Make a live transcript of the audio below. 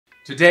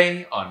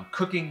Today on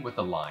Cooking with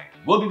the Lion,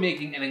 we'll be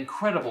making an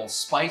incredible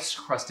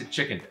spice-crusted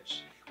chicken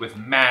dish with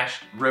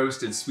mashed,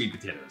 roasted sweet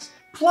potatoes,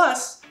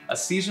 plus a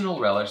seasonal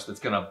relish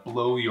that's gonna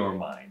blow your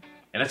mind.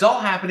 And it's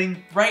all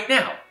happening right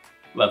now.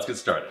 Let's get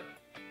started.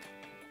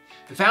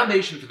 The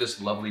foundation for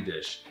this lovely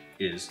dish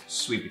is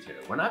sweet potato.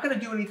 We're not gonna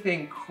do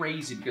anything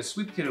crazy because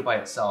sweet potato by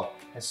itself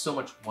has so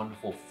much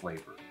wonderful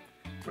flavor.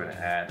 We're gonna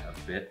add a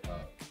bit of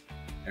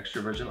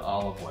extra virgin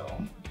olive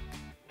oil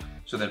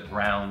so that it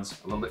browns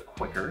a little bit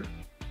quicker.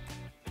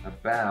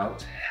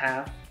 About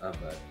half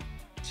of a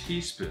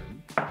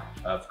teaspoon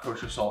of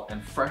kosher salt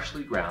and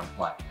freshly ground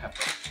black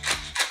pepper.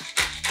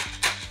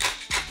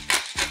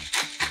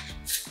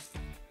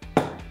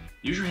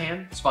 Use your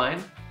hand, it's fine.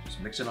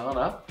 Just mix it on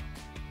up.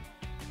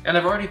 And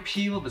I've already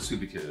peeled the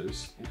sweet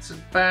potatoes. It's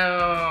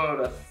about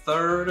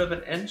 1/3 of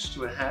an inch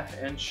to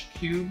 1/2 inch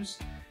cubes.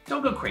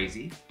 Don't go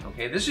crazy,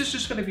 okay? This is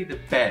just gonna be the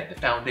bed, the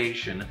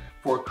foundation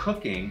for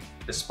cooking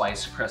the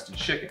spice-crusted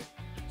chicken.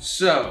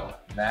 So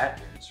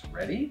that is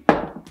ready.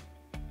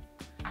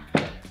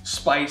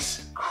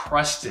 Spice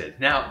crusted.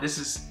 Now this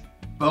is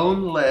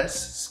boneless,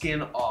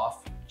 skin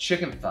off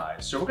chicken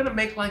thighs. So we're gonna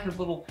make like a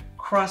little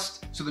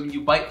crust so that when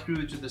you bite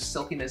through to the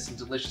silkiness and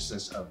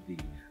deliciousness of the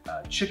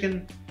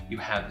chicken, you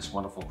have this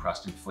wonderful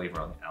crust and flavor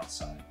on the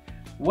outside.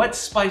 What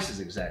spices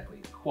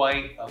exactly?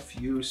 Quite a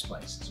few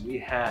spices. We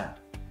have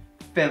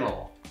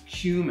fennel,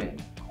 cumin,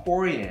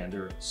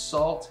 coriander,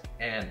 salt,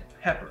 and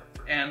pepper,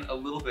 and a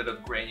little bit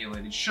of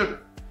granulated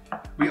sugar.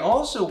 We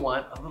also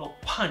want a little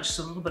punch,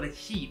 so a little bit of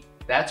heat.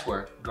 That's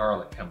where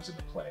garlic comes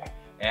into play.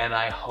 And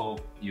I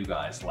hope you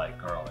guys like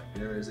garlic.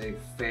 There is a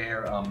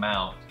fair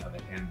amount of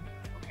it in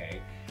there,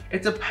 okay?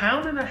 It's 1.5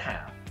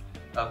 pounds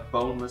of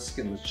boneless,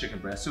 skinless chicken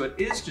breast, so it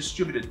is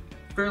distributed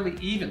fairly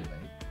evenly.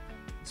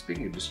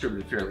 Speaking of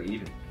distributed fairly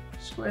evenly,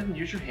 just go ahead and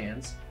use your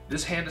hands.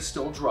 This hand is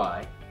still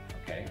dry,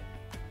 okay?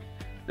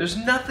 There's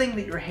nothing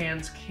that your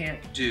hands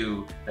can't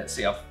do that,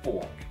 say, a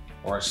fork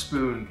or a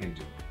spoon can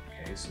do,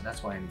 okay? So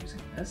that's why I'm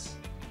using this.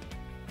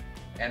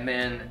 And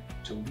then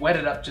to wet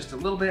it up just a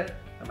little bit,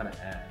 I'm gonna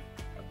add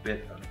a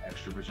bit of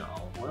extra virgin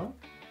olive oil,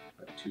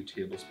 about 2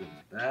 tablespoons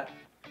of that,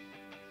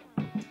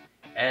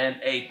 and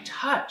a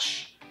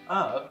touch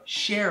of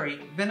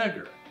sherry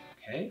vinegar,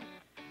 okay?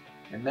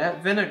 And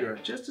that vinegar,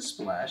 just a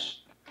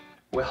splash,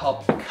 will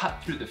help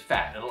cut through the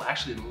fat. It'll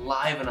actually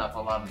liven up a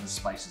lot of the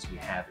spices we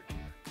have in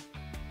here.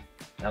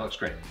 That looks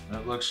great.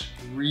 That looks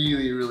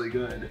really, really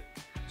good.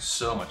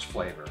 So much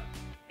flavor.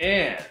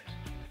 And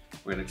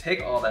we're gonna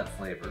take all that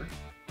flavor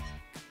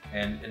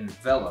and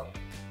envelop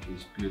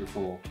these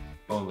beautiful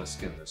boneless,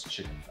 skinless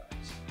chicken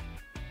thighs.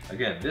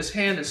 Again, this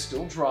hand is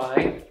still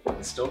dry,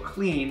 it's still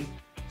clean,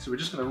 so we're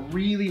just gonna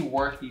really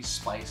work these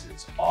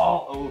spices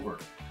all over,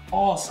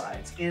 all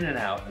sides, in and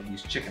out of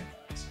these chicken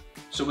thighs.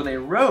 So when they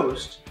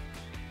roast,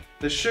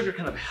 the sugar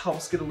kind of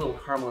helps get a little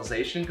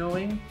caramelization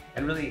going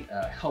and really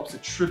helps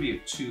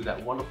attribute to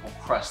that wonderful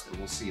crust that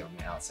we'll see on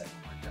the outside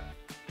when we're done.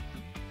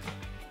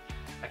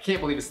 I can't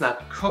believe it's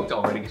not cooked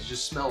already because it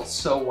just smells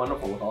so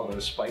wonderful with all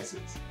those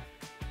spices.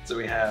 So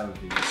we have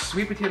the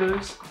sweet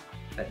potatoes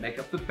that make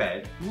up the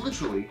bed,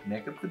 literally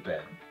make up the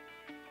bed,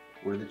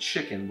 where the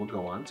chicken will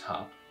go on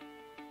top.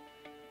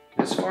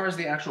 As far as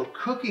the actual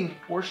cooking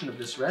portion of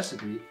this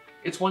recipe,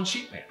 it's one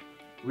sheet pan.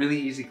 Really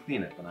easy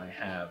cleanup, and I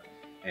have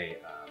a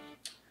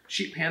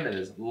sheet pan that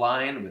is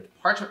lined with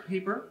parchment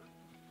paper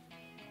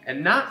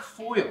and not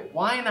foil.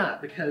 Why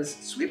not? Because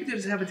sweet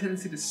potatoes have a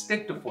tendency to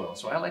stick to foil,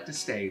 so I like to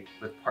stay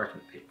with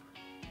parchment paper.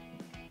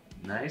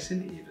 Nice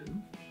and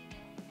even.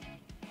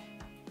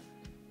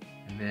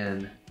 And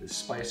then the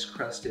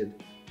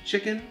spice-crusted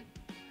chicken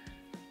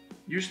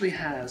usually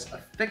has a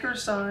thicker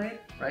side,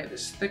 right?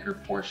 This thicker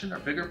portion or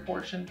bigger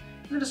portion,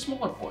 and then a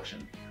smaller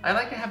portion. I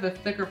like to have the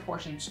thicker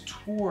portions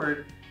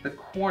toward the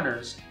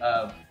corners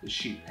of the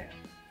sheet pan.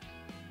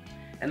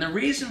 And the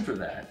reason for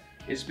that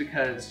is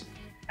because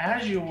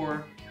as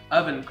your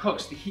oven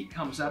cooks, the heat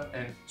comes up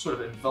and sort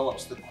of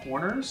envelops the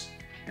corners.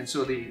 And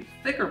so the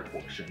thicker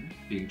portion,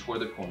 being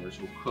toward the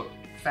corners, will cook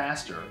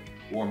faster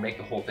or make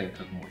the whole thing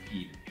cook more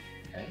even,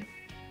 okay?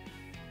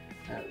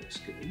 That looks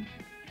good.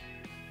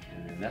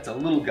 And then that's a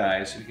little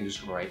guy, so we can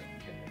just go right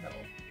in the middle.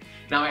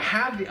 Now I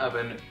have the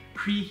oven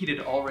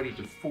preheated already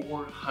to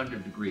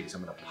 400 degrees.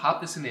 I'm gonna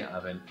pop this in the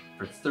oven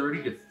for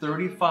 30 to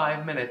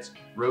 35 minutes,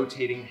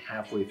 rotating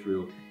halfway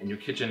through, and your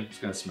kitchen is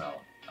gonna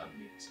smell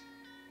amazing.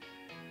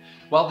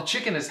 While the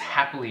chicken is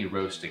happily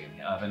roasting in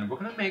the oven, we're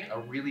gonna make a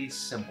really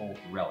simple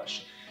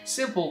relish.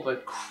 Simple,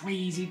 but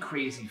crazy,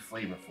 crazy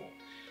flavorful.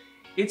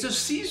 It's a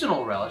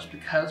seasonal relish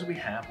because we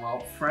have, well,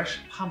 fresh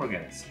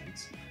pomegranate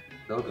seeds.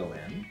 They'll go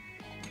in.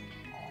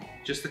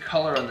 Just the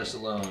color on this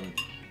alone,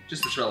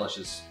 just this relish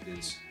is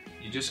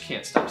you just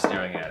can't stop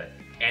staring at it,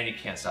 and you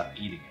can't stop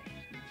eating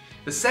it.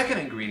 The second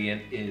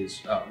ingredient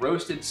is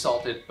roasted,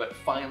 salted, but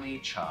finely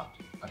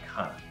chopped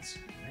pecans.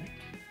 Right?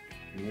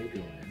 They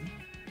go in.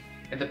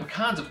 And the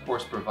pecans, of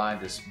course,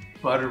 provide this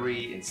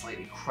buttery and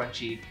slightly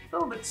crunchy, a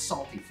little bit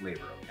salty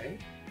flavor, okay?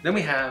 Then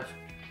we have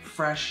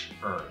fresh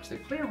herbs. They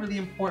play a really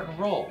important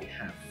role. We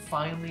have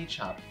finely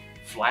chopped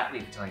flat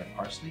leaf Italian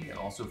parsley, and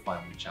also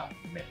finely chopped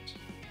mint.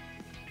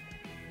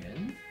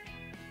 In.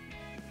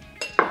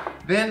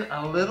 Then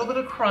a little bit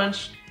of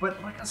crunch,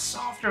 but like a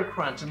softer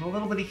crunch, and a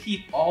little bit of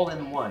heat all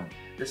in one.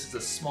 This is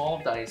a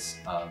small dice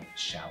of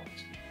shallot.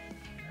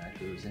 That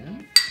goes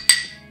in.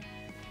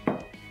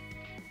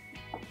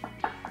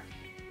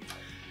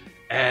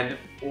 And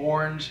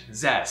orange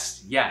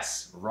zest.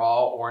 Yes,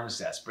 raw orange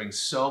zest brings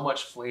so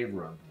much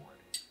flavor on board.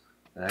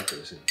 That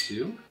goes in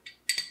too.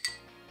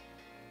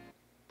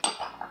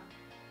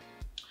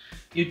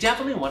 You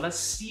definitely want to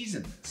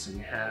season this. So you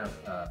have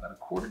about a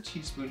 1/4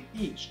 teaspoon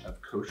each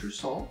of kosher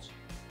salt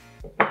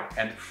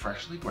and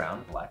freshly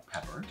ground black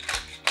pepper.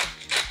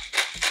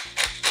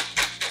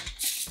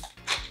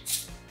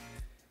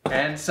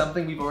 And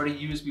something we've already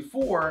used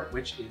before,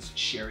 which is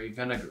sherry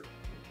vinegar.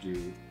 We'll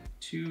do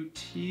 2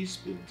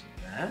 teaspoons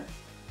of that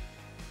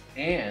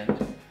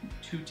and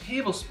 2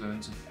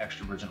 tablespoons of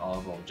extra virgin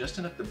olive oil, just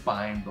enough to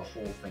bind the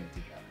whole thing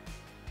together.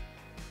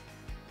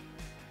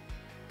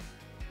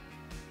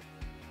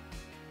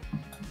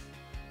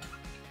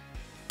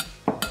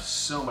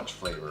 So much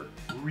flavor,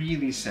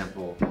 really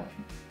simple.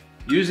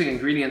 Using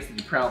ingredients that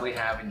you probably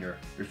have in your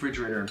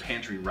refrigerator and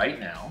pantry right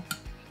now.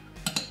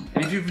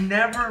 And if you've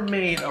never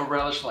made a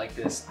relish like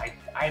this,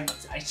 I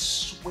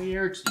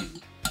swear to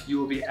you, you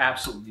will be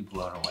absolutely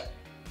blown away.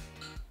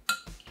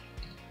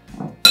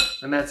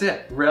 And that's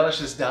it.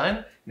 Relish is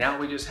done. Now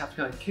we just have to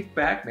kind of kick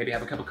back, maybe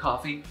have a cup of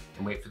coffee,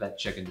 and wait for that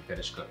chicken to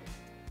finish cooking.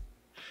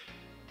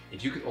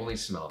 If you could only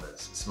smell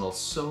this, it smells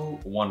so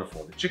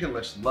wonderful. The chicken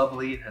looks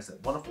lovely, it has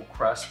that wonderful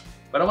crust,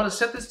 but I want to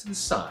set this to the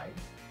side.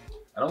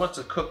 I don't want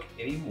it to cook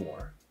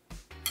anymore.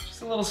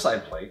 Just a little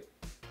side plate.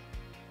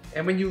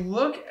 And when you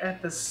look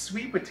at the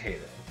sweet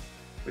potato,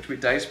 which we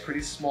diced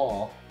pretty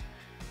small,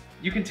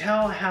 you can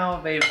tell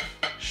how they've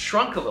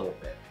shrunk a little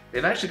bit.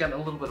 They've actually gotten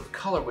a little bit of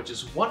color, which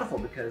is wonderful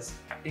because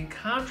in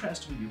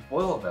contrast to when you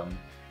boil them,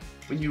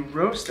 when you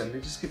roast them, they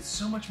just get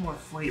so much more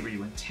flavor.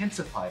 You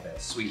intensify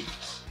that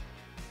sweetness.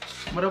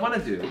 And what I want to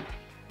do is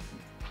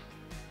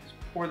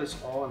pour this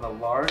all in a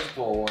large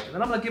bowl, and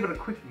then I'm going to give it a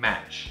quick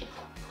mash.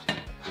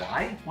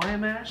 Why? Why a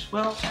mash?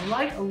 Well, I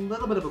like a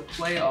little bit of a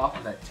play off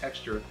of that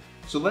texture.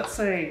 So let's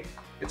say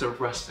it's a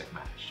rustic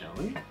mash, shall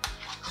we?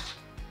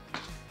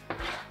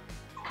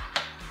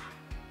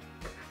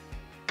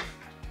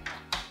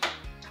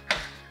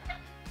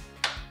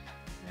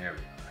 There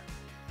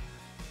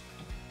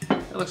we are.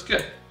 That looks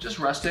good. Just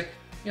rustic.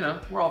 You know,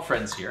 we're all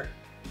friends here.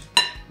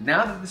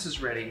 Now that this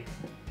is ready,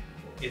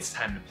 it's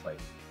time to plate.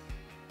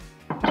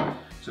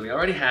 So we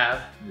already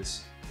have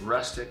this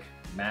rustic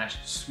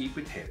mashed sweet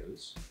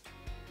potatoes.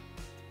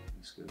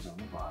 This goes on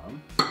the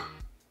bottom.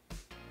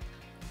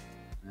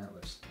 That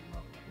looks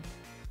lovely.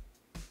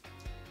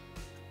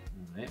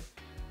 All right.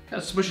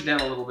 Kind of smush it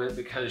down a little bit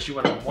because you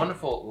want a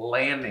wonderful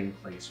landing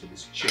place for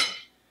this chicken.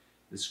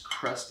 This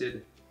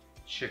crusted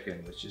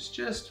chicken, which is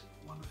just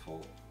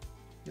wonderful.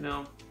 You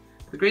know,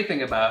 the great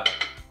thing about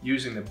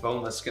using the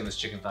boneless, skinless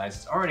chicken thighs,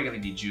 it's already going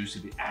to be juicy.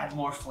 If you add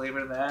more flavor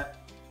to that,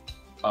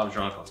 Bob's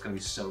your uncle. It's going to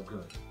be so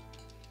good.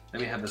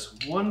 Then we have this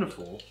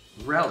wonderful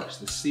relish,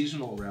 the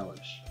seasonal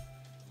relish.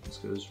 This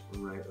goes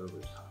right over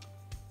top.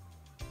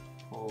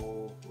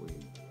 Holy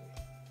moly.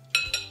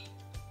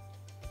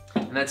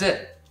 And that's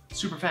it.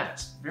 Super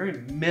fast. Very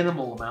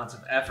minimal amounts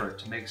of effort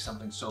to make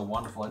something so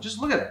wonderful. And just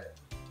look at it.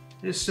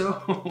 It's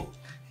so,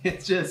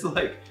 it's just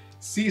like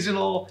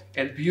seasonal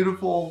and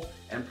beautiful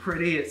and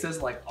pretty. It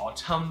says like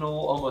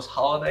autumnal, almost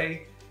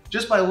holiday.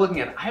 Just by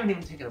looking at it, I haven't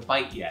even taken a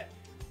bite yet.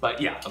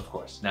 But yeah, of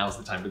course, now's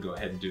the time to go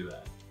ahead and do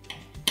that.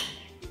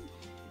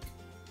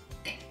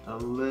 A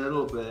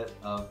little bit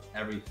of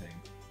everything.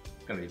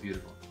 It's gonna be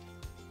beautiful.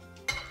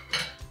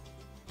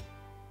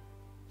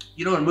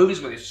 You know in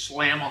movies where they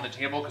slam on the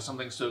table because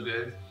something's so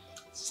good?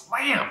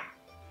 Slam!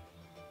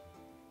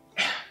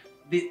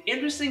 The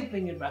interesting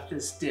thing about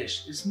this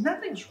dish is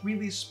nothing's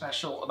really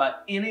special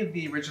about any of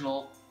the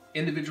original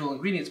individual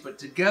ingredients, but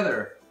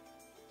together,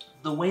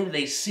 the way that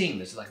they sing,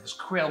 there's like this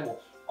incredible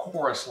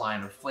chorus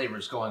line of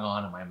flavors going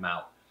on in my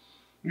mouth.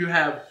 You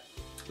have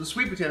the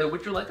sweet potato,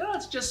 which you're like, oh,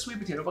 it's just sweet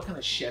potato. What kind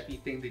of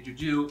chefy thing did you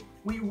do?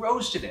 We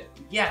roasted it.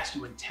 Yes,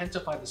 you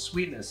intensify the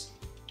sweetness.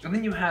 And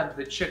then you have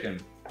the chicken.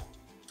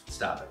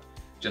 Stop it.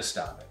 Just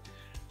stop it.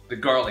 The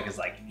garlic is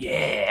like,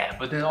 yeah,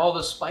 but then all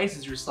the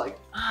spices are just like,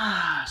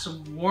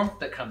 some warmth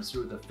that comes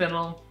through the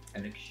fennel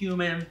and the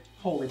cumin.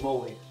 Holy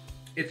moly.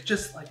 It's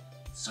just like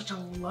such a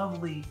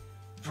lovely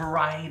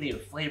variety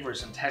of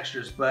flavors and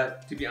textures,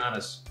 but to be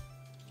honest,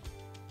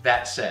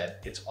 that said,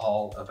 it's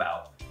all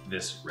about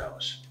this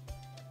relish.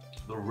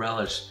 The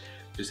relish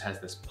just has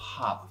this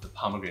pop of the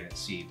pomegranate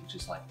seed, which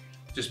is like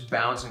just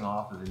bouncing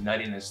off of the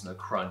nuttiness and the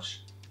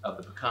crunch of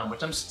the pecan,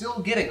 which I'm still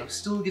getting. I'm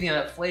still getting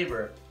that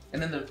flavor.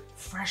 And then the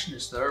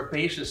freshness, the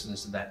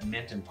herbaceousness of that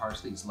mint and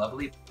parsley is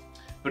lovely.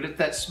 But it's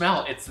that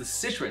smell, it's the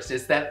citrus,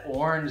 it's that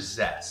orange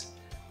zest.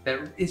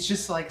 That it's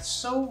just like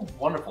so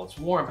wonderful. It's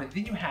warm, but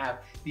then you have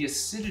the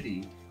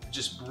acidity that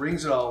just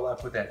brings it all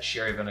up with that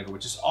sherry vinegar,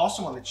 which is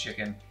also on the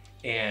chicken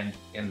and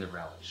in the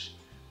relish.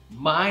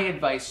 My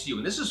advice to you,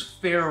 and this is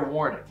fair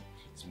warning,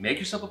 is make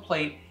yourself a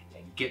plate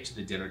and get to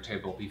the dinner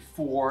table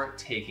before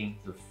taking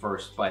the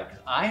first bite. 'Cause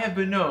I have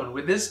been known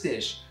with this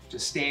dish to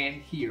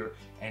stand here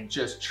and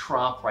just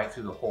tromp right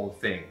through the whole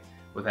thing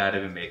without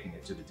even making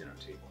it to the dinner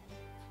table.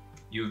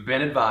 You've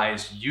been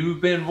advised,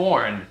 you've been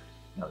warned,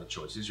 now the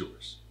choice is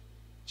yours.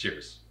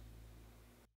 Cheers.